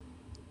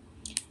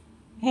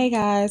Hey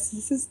guys,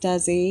 this is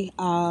Desi.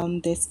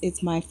 This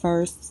is my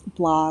first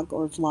blog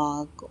or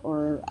vlog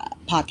or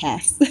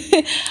podcast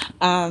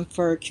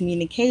for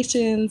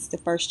communications, the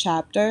first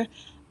chapter.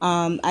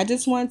 I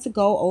just wanted to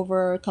go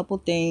over a couple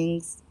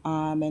things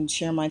and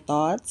share my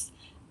thoughts.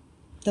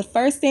 The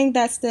first thing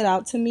that stood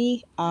out to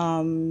me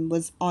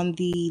was on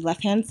the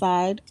left hand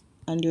side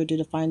under the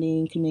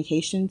defining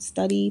communication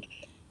study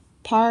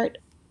part.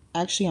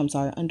 Actually, I'm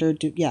sorry,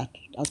 yeah,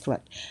 that was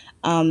correct.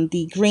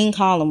 The green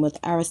column with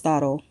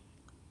Aristotle,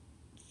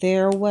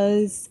 there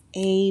was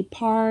a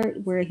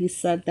part where he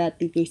said that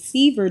the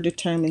receiver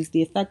determines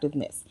the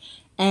effectiveness.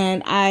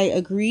 And I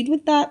agreed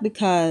with that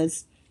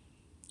because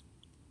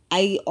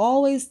I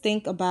always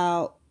think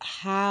about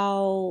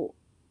how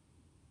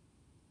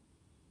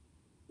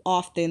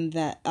often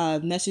that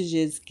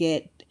messages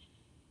get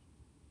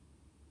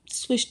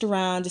switched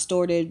around,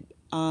 distorted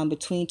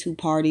between two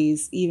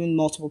parties, even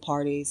multiple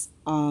parties.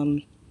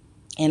 And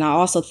I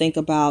also think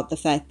about the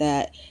fact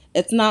that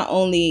it's not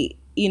only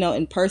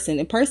in person.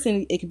 In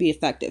person, it can be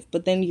effective,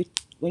 but then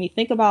when you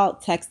think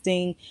about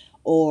texting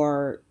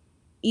or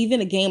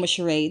even a game of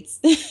charades,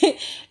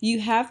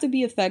 you have to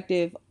be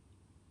effective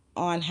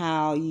on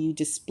how you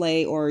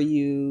display or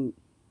you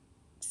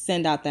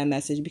send out that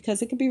message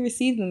because it can be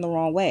received in the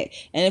wrong way.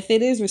 And if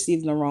it is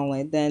received in the wrong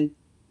way, then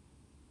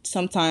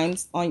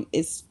sometimes on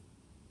it's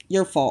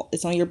your fault.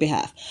 It's on your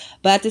behalf.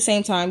 But at the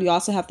same time, you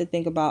also have to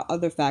think about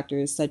other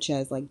factors such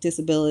as like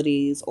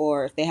disabilities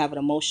or if they have an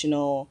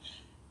emotional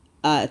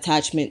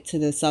attachment to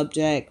the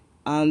subject.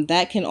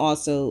 That can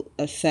also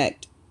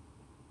affect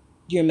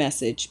your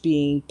message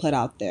being put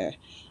out there.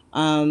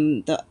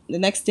 The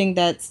next thing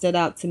that stood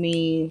out to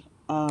me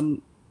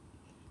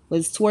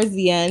was towards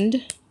the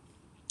end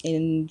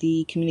in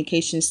the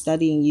communication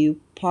study and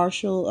you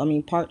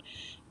part.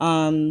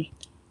 Um,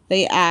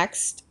 they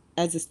asked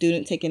as a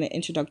student taking an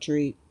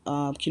introductory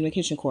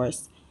communication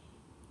course,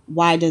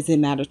 why does it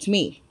matter to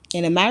me?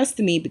 And it matters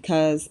to me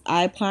because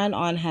I plan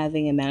on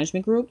having a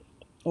management group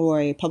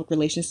or a public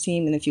relations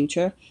team in the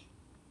future.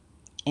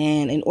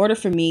 And in order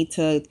for me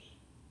to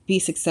be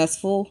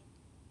successful,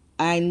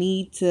 I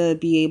need to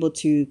be able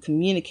to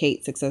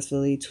communicate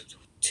successfully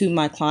to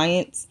my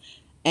clients,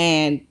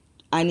 and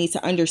I need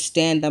to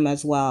understand them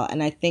as well.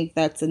 And I think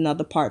that's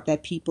another part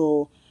that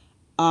people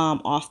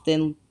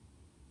often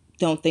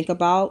don't think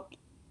about.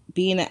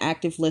 Being an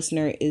active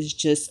listener is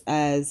just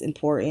as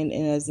important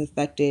and as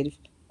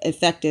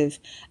effective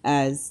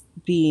as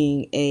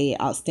being a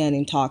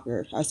outstanding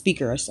talker, a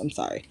speaker. I'm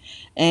sorry,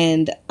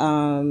 and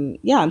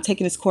yeah, I'm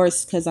taking this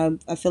course because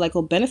I feel like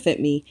it'll benefit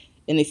me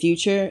in the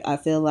future. I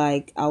feel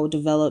like I will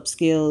develop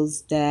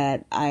skills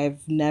that I've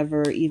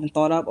never even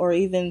thought of, or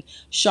even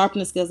sharpen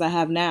the skills I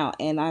have now.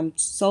 And I'm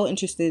so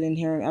interested in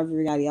hearing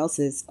everybody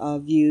else's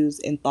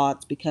views and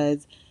thoughts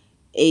because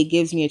it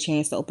gives me a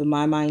chance to open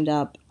my mind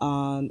up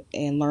and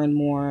learn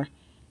more.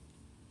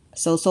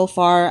 So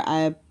far,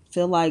 I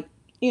feel like,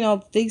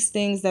 these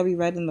things that we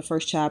read in the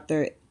first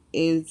chapter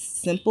is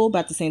simple, but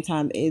at the same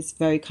time, it's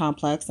very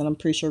complex. And I'm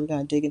pretty sure we're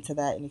going to dig into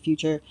that in the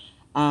future.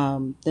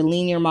 The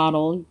linear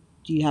model,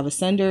 you have a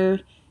sender,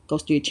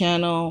 goes through your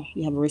channel,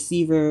 you have a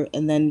receiver,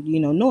 and then,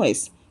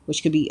 noise,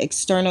 which could be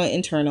external,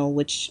 internal,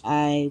 which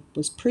I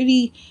was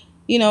pretty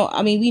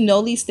I mean, we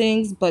know these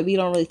things, but we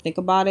don't really think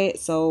about it.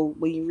 So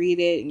when you read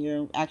it and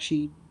you're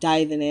actually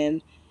diving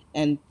in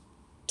and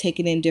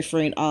taking in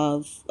different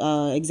of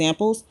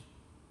examples,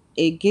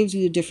 it gives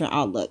you a different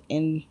outlook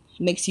and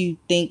makes you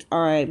think,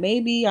 all right,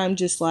 maybe I'm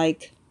just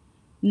like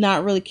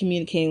not really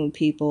communicating with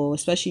people,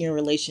 especially in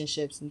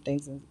relationships and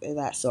things of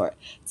that sort.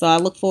 So I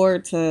look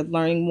forward to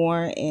learning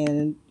more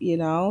in,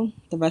 the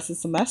rest of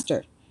the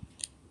semester.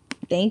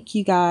 Thank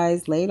you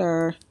guys.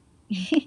 Later.